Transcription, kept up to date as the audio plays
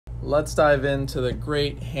let's dive into the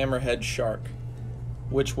great hammerhead shark,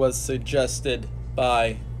 which was suggested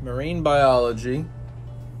by Marine Biology,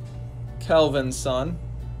 Kelvin's son,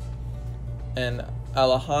 and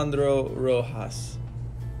Alejandro Rojas.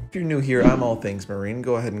 If you're new here, I'm all things marine.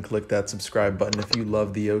 Go ahead and click that subscribe button if you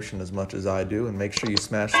love the ocean as much as I do, and make sure you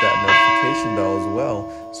smash that notification bell as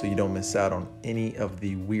well so you don't miss out on any of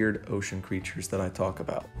the weird ocean creatures that I talk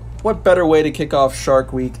about. What better way to kick off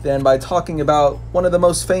Shark Week than by talking about one of the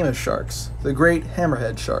most famous sharks, the great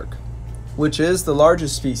hammerhead shark, which is the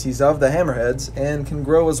largest species of the hammerheads and can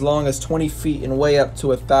grow as long as 20 feet and weigh up to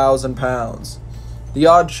 1,000 pounds. The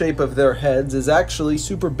odd shape of their heads is actually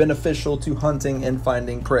super beneficial to hunting and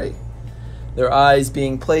finding prey. Their eyes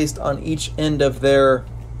being placed on each end of their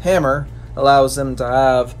hammer allows them to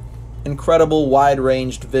have incredible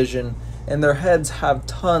wide-ranged vision, and their heads have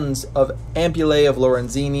tons of ampullae of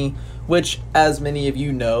Lorenzini, which, as many of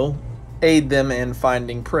you know, aid them in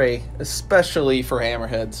finding prey, especially for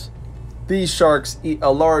hammerheads. These sharks eat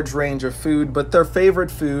a large range of food, but their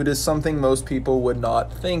favorite food is something most people would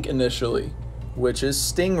not think initially, which is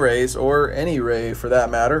stingrays, or any ray for that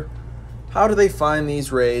matter. How do they find these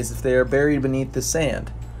rays if they are buried beneath the sand?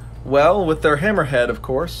 Well, with their hammerhead, of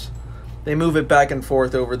course. They move it back and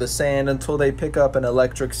forth over the sand until they pick up an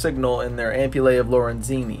electric signal in their ampullae of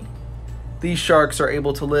Lorenzini. These sharks are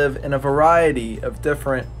able to live in a variety of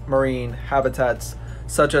different marine habitats,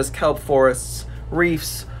 such as kelp forests,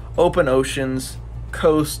 reefs, open oceans,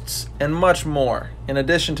 coasts, and much more. In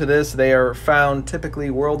addition to this, they are found typically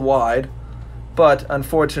worldwide, but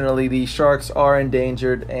unfortunately these sharks are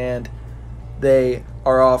endangered and they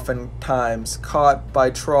are oftentimes caught by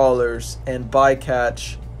trawlers and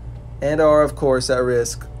bycatch, and are of course at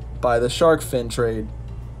risk by the shark fin trade.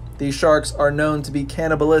 These sharks are known to be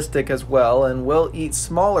cannibalistic as well and will eat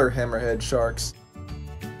smaller hammerhead sharks.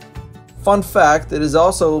 Fun fact, it is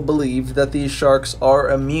also believed that these sharks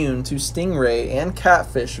are immune to stingray and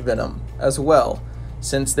catfish venom as well,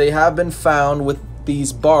 since they have been found with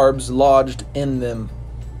these barbs lodged in them.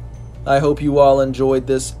 I hope you all enjoyed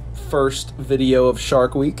this first video of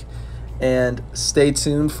Shark Week, and stay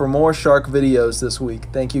tuned for more shark videos this week.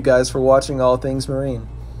 Thank you guys for watching All Things Marine.